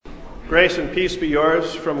Grace and peace be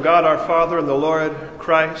yours from God our Father and the Lord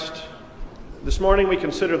Christ. This morning we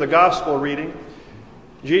consider the gospel reading,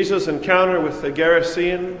 Jesus' encounter with the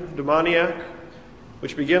Gerasene demoniac,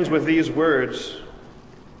 which begins with these words.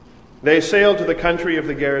 They sailed to the country of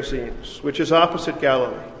the Gerasenes, which is opposite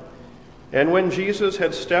Galilee. And when Jesus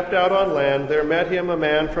had stepped out on land, there met him a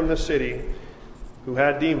man from the city who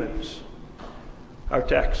had demons. Our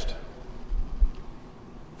text.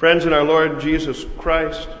 Friends in our Lord Jesus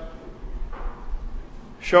Christ,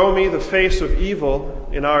 show me the face of evil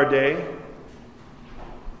in our day,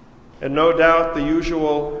 and no doubt the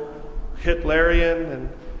usual Hitlerian and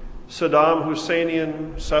Saddam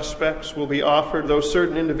Husseinian suspects will be offered, those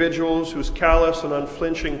certain individuals whose callous and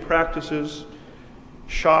unflinching practices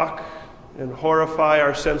shock and horrify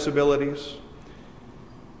our sensibilities.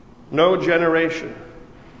 No generation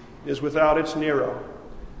is without its Nero.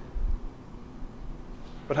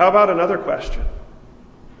 But how about another question?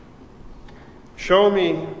 Show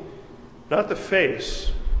me not the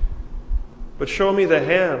face, but show me the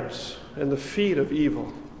hands and the feet of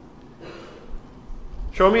evil.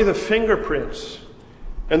 Show me the fingerprints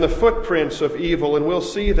and the footprints of evil, and we'll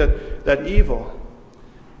see that evil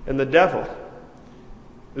and the devil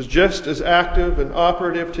is just as active and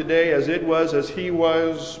operative today as he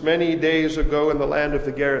was many days ago in the land of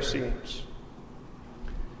the Gerasenes.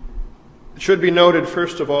 It should be noted,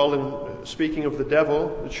 first of all, in speaking of the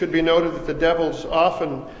devil, it should be noted that the devil's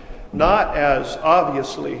often not as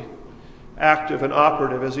obviously active and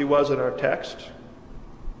operative as he was in our text.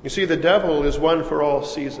 You see, the devil is one for all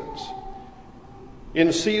seasons.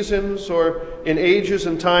 In seasons or in ages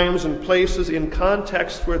and times and places, in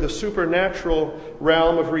contexts where the supernatural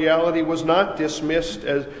realm of reality was not dismissed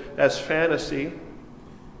as fantasy,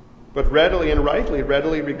 but readily and rightly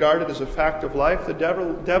regarded as a fact of life, the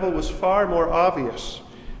devil was far more obvious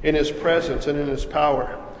in his presence and in his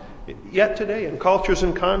power. Yet today, in cultures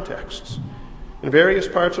and contexts, in various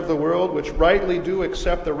parts of the world which rightly do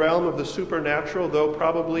accept the realm of the supernatural, though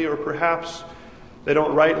probably or perhaps they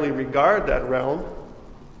don't rightly regard that realm,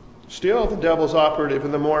 still the devil's operative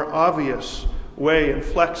in the more obvious way in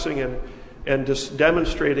flexing and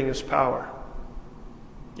demonstrating his power.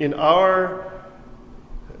 In our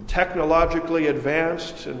technologically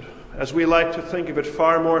advanced, and as we like to think of it,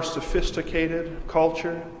 far more sophisticated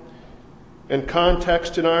culture and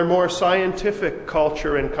context, in our more scientific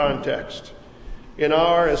culture and context, in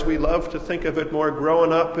our, as we love to think of it, more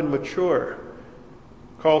grown up and mature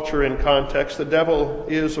culture and context, the devil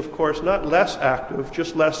is, of course, not less active,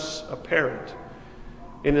 just less apparent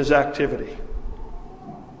in his activity.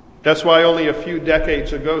 That's why only a few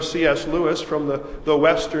decades ago, C.S. Lewis, from the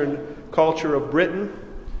Western culture of Britain,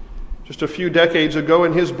 just a few decades ago,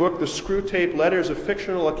 in his book, The Screwtape Letters, a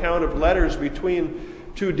fictional account of letters between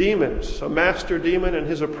two demons, a master demon and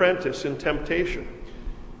his apprentice in temptation.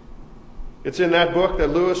 It's in that book that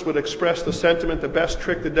Lewis would express the sentiment the best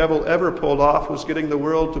trick the devil ever pulled off was getting the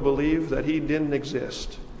world to believe that he didn't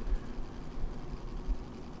exist.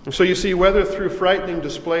 And so you see, whether through frightening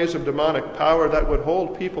displays of demonic power that would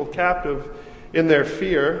hold people captive in their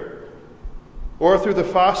fear, or through the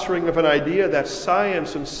fostering of an idea that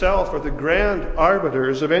science and self are the grand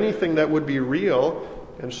arbiters of anything that would be real,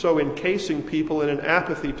 and so encasing people in an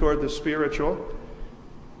apathy toward the spiritual,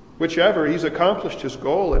 whichever, he's accomplished his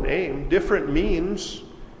goal and aim. Different means,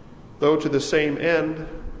 though to the same end,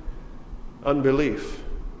 unbelief.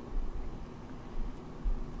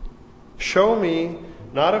 Show me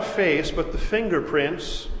not a face, but the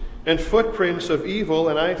fingerprints and footprints of evil,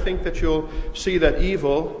 and I think that you'll see that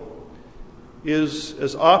evil is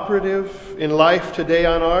as operative in life today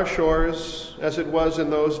on our shores as it was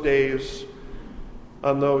in those days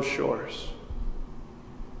on those shores.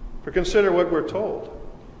 For consider what we're told.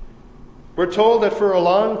 We're told that for a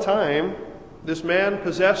long time, this man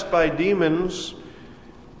possessed by demons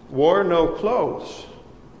wore no clothes.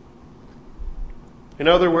 In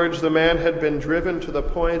other words, the man had been driven to the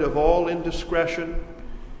point of all indiscretion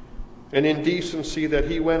and indecency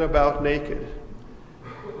that he went about naked.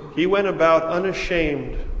 He went about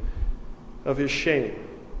unashamed of his shame.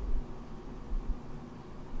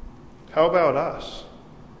 How about us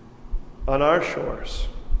on our shores?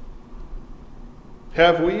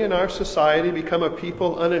 Have we in our society become a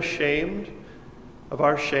people unashamed of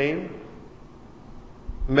our shame?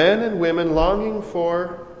 Men and women longing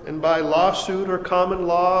for, and by lawsuit or common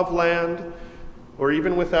law of land, or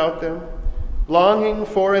even without them, longing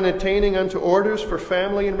for and attaining unto orders for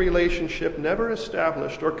family and relationship never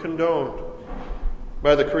established or condoned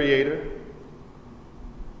by the Creator?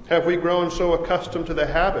 Have we grown so accustomed to the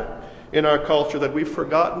habit in our culture that we've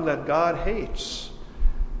forgotten that God hates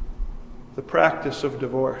the practice of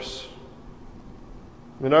divorce?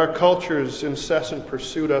 in our culture's incessant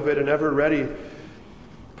pursuit of it and ever-ready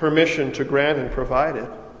permission to grant and provide it.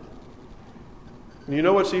 And you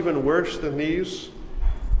know what's even worse than these?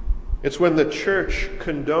 It's when the church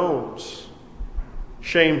condones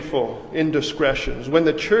shameful indiscretions, when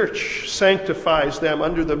the church sanctifies them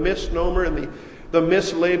under the misnomer and the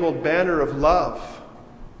mislabeled banner of love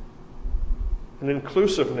and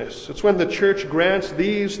inclusiveness. It's when the church grants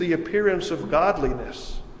these the appearance of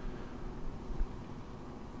godliness.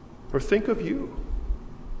 Or think of you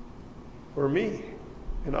or me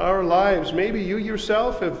in our lives. Maybe you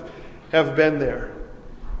yourself have been there.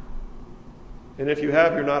 And if you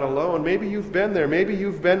have, you're not alone. Maybe you've been there. Maybe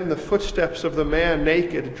you've been in the footsteps of the man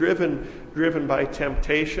naked, driven by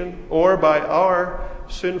temptation or by our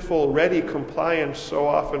sinful, ready compliance so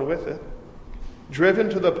often with it. Driven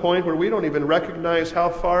to the point where we don't even recognize how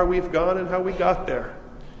far we've gone and how we got there.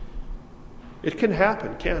 It can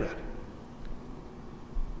happen, can't it?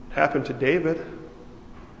 It happened to David.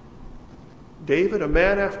 David, a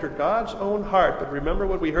man after God's own heart. But remember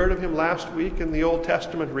what we heard of him last week in the Old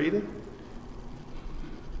Testament reading?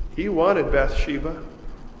 He wanted Bathsheba,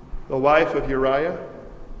 the wife of Uriah.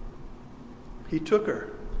 He took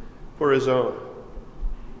her for his own.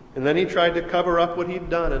 And then he tried to cover up what he'd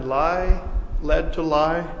done, and lie led to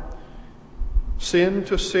lie. Sin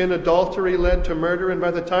to sin, adultery led to murder, and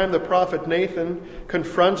by the time the prophet Nathan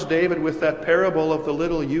confronts David with that parable of the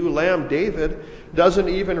little ewe lamb, David doesn't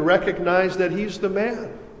even recognize that he's the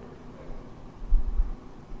man.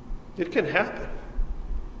 It can happen.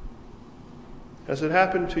 Has it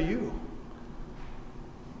happened to you?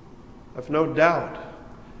 I've no doubt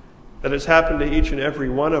that it's happened to each and every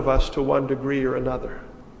one of us to one degree or another.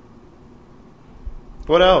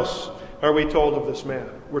 What else are we told of this man?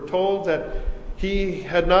 We're told that he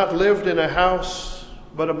had not lived in a house,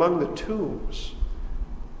 but among the tombs.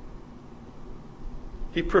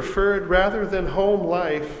 He preferred, rather than home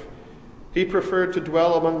life, he preferred to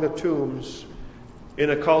dwell among the tombs in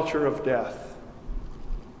a culture of death.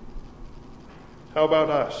 How about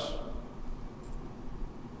us?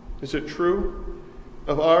 Is it true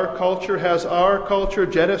of our culture? Has our culture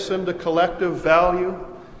jettisoned a collective value,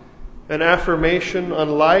 an affirmation on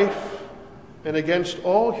life, and against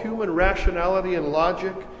all human rationality and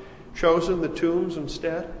logic, chosen the tombs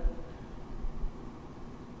instead?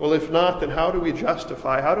 Well, if not, then how do we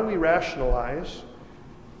justify? How do we rationalize?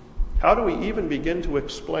 How do we even begin to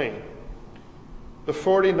explain the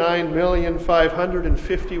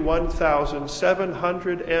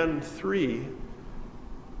 49,551,703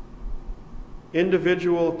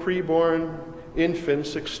 individual preborn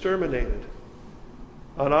infants exterminated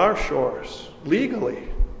on our shores legally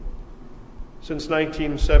since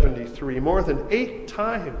 1973, more than 8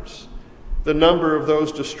 times the number of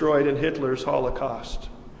those destroyed in Hitler's Holocaust?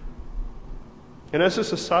 And as a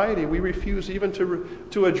society, we refuse even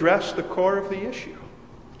to address the core of the issue.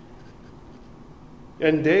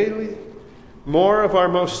 And daily, more of our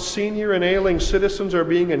most senior and ailing citizens are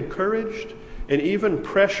being encouraged and even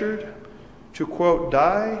pressured to, quote,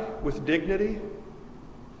 die with dignity,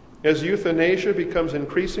 as euthanasia becomes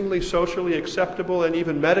increasingly socially acceptable and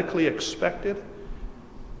even medically expected.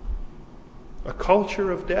 A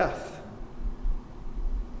culture of death.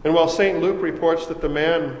 And while St. Luke reports that the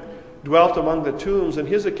man dwelt among the tombs, in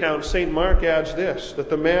his account, St. Mark adds this, that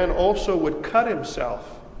the man also would cut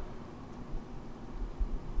himself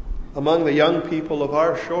among the young people of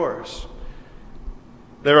our shores.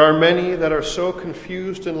 There are many that are so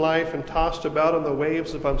confused in life and tossed about on the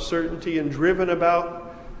waves of uncertainty and driven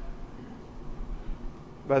about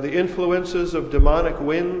by the influences of demonic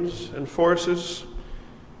winds and forces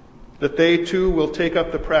that they too will take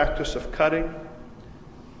up the practice of cutting,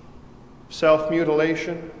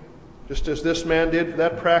 self-mutilation, just as this man did.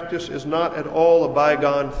 That practice is not at all a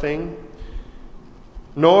bygone thing.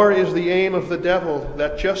 Nor is the aim of the devil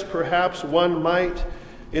that just perhaps one might,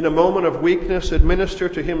 in a moment of weakness, administer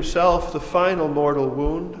to himself the final mortal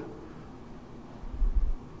wound.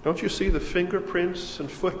 Don't you see the fingerprints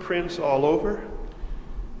and footprints all over?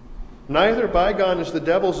 Neither, bygone, is the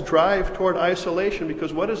devil's drive toward isolation,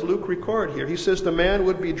 because what does Luke record here? He says the man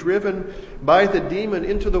would be driven by the demon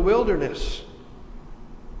into the wilderness,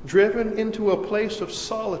 driven into a place of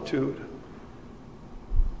solitude,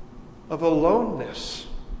 of aloneness.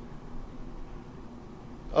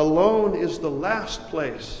 Alone is the last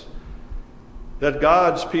place that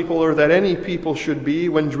God's people, or that any people, should be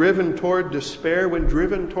when driven toward despair, when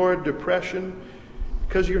driven toward depression,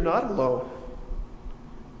 because you're not alone.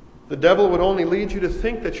 The devil would only lead you to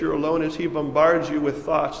think that you're alone as he bombards you with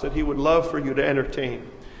thoughts that he would love for you to entertain.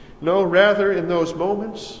 No, rather, in those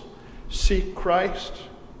moments, seek Christ.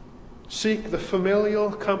 Seek the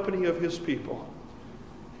familial company of his people.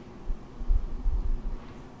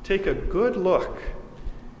 Take a good look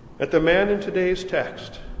at the man in today's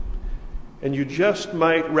text, and you just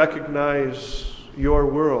might recognize your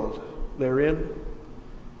world therein.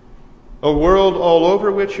 A world all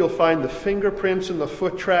over which you'll find the fingerprints and the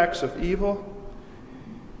foot tracks of evil,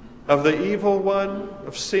 of the evil one,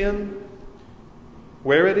 of sin,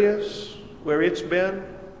 where it is, where it's been.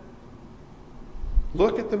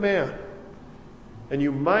 Look at the man, and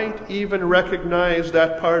you might even recognize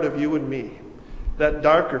that part of you and me, that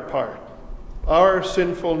darker part, our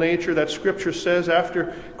sinful nature that Scripture says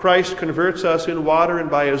after Christ converts us in water and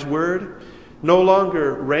by his word, no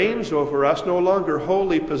longer reigns over us, no longer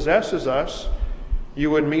wholly possesses us,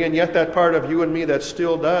 you and me, and yet that part of you and me that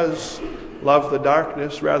still does love the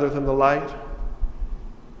darkness rather than the light.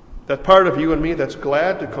 That part of you and me that's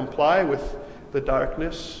glad to comply with the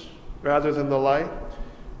darkness rather than the light.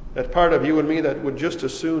 That part of you and me that would just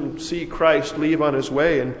as soon see Christ leave on his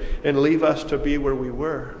way and leave us to be where we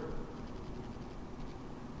were.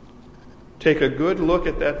 Take a good look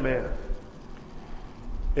at that man.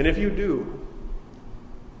 And if you do,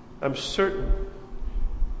 I'm certain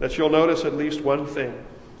that you'll notice at least one thing.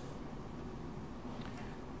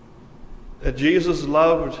 That Jesus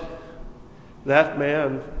loved that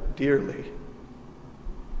man dearly.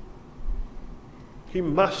 He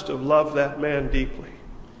must have loved that man deeply.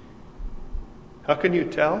 How can you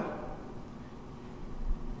tell?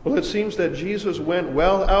 Well, it seems that Jesus went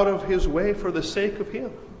well out of his way for the sake of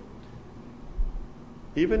him.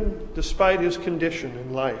 Even despite his condition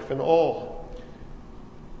in life and all.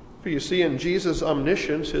 For you see, in Jesus'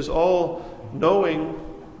 omniscience, his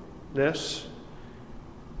all-knowingness,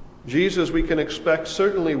 Jesus, we can expect,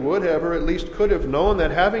 certainly would have, or at least could have known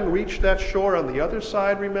that having reached that shore on the other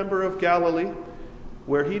side, remember, of Galilee,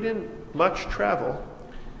 where he didn't much travel,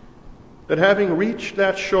 that having reached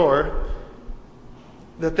that shore,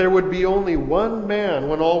 that there would be only one man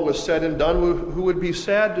when all was said and done who would be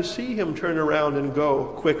sad to see him turn around and go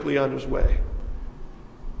quickly on his way.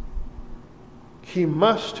 He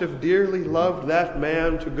must have dearly loved that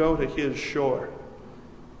man to go to his shore.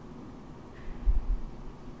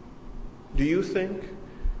 Do you think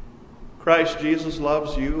Christ Jesus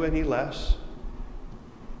loves you any less?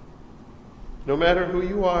 No matter who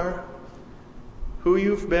you are, who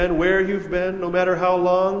you've been, where you've been, no matter how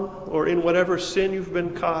long or in whatever sin you've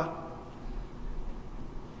been caught,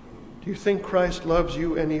 do you think Christ loves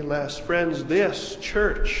you any less? Friends, this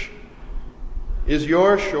church is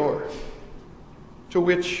your shore to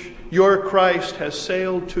which your Christ has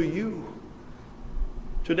sailed to you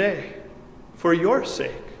today for your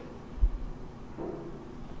sake.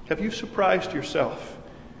 Have you surprised yourself?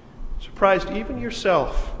 Surprised even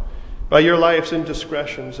yourself by your life's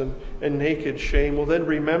indiscretions and naked shame? Well, then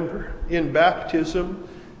remember, in baptism,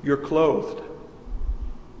 you're clothed.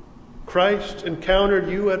 Christ encountered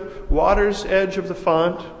you at water's edge of the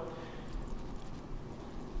font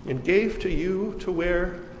and gave to you to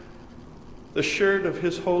wear the shirt of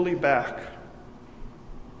his holy back.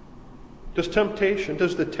 Does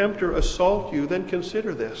the tempter assault you? Then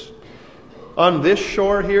consider this. On this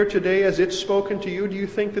shore here today, as it's spoken to you, do you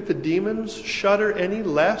think that the demons shudder any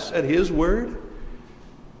less at his word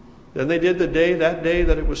than they did that day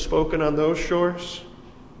that it was spoken on those shores?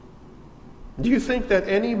 Do you think that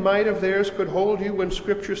any might of theirs could hold you when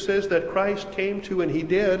Scripture says that Christ came to, and he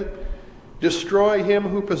did, destroy him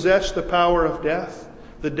who possessed the power of death,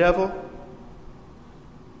 the devil?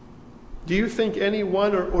 Do you think any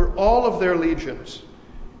one or all of their legions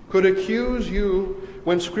could accuse you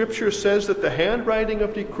when Scripture says that the handwriting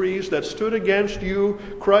of decrees that stood against you,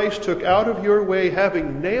 Christ took out of your way,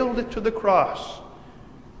 having nailed it to the cross,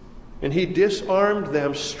 and he disarmed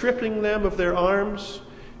them, stripping them of their arms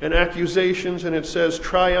and accusations, and it says,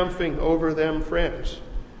 triumphing over them, friends.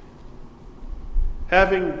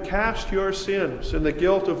 Having cast your sins and the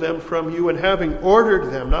guilt of them from you, and having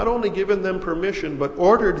ordered them, not only given them permission, but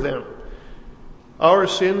ordered them, our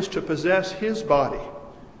sins, to possess his body,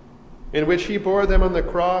 in which he bore them on the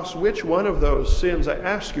cross, which one of those sins, I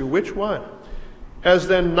ask you, which one, has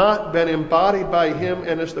then not been embodied by him,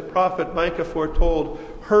 and as the prophet Micah foretold,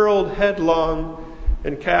 hurled headlong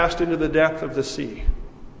and cast into the depth of the sea?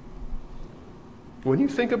 When you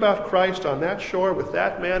think about Christ on that shore with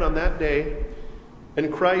that man on that day,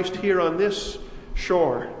 and Christ here on this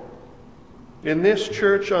shore, in this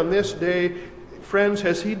church on this day, friends,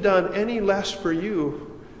 has he done any less for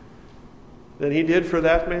you than he did for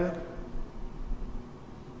that man?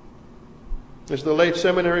 As the late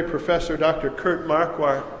seminary professor Dr. Kurt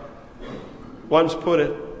Marquardt once put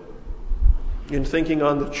it in thinking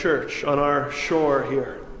on the church on our shore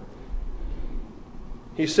here,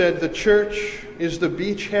 He said, the church is the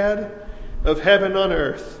beachhead of heaven on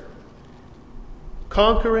earth,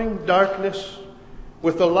 conquering darkness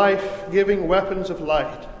with the life-giving weapons of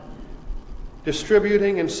light,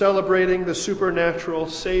 distributing and celebrating the supernatural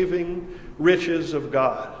saving riches of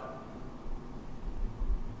God.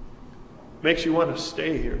 Makes you want to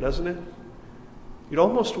stay here, doesn't it? You'd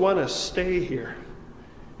almost want to stay here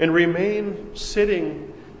and remain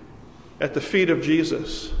sitting at the feet of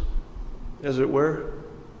Jesus, as it were,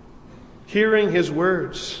 hearing his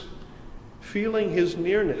words, feeling his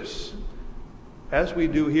nearness, as we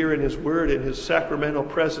do here in his word, in his sacramental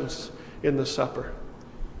presence in the supper.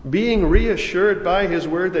 Being reassured by his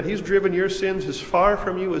word that he's driven your sins as far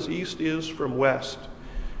from you as east is from west.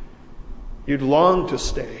 You'd long to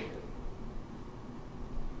stay.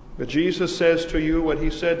 But Jesus says to you what he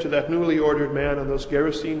said to that newly ordered man on those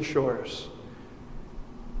Gerasene shores.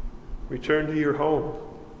 Return to your home.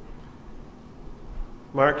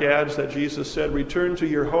 Mark adds that Jesus said, return to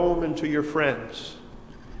your home and to your friends,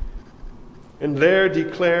 and there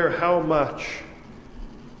declare how much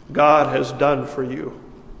God has done for you.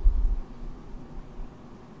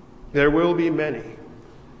 There will be many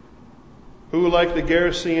who, like the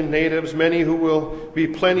Gerasene natives, many who will be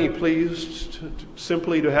plenty pleased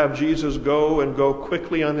simply to have Jesus go and go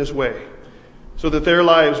quickly on his way, so that their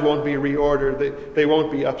lives won't be reordered, they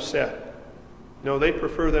won't be upset. No, they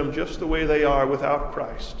prefer them just the way they are without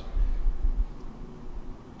Christ.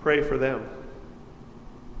 Pray for them.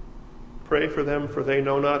 Pray for them, for they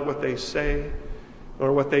know not what they say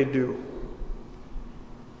nor what they do.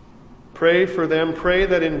 Pray for them. Pray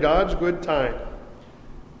that in God's good time,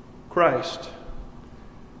 Christ,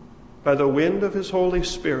 by the wind of his Holy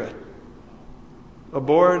Spirit,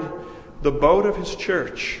 aboard the boat of his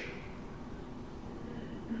church,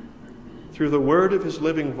 through the word of his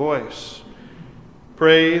living voice,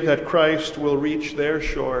 pray that Christ will reach their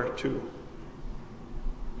shore too.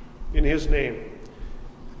 In his name,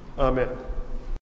 amen.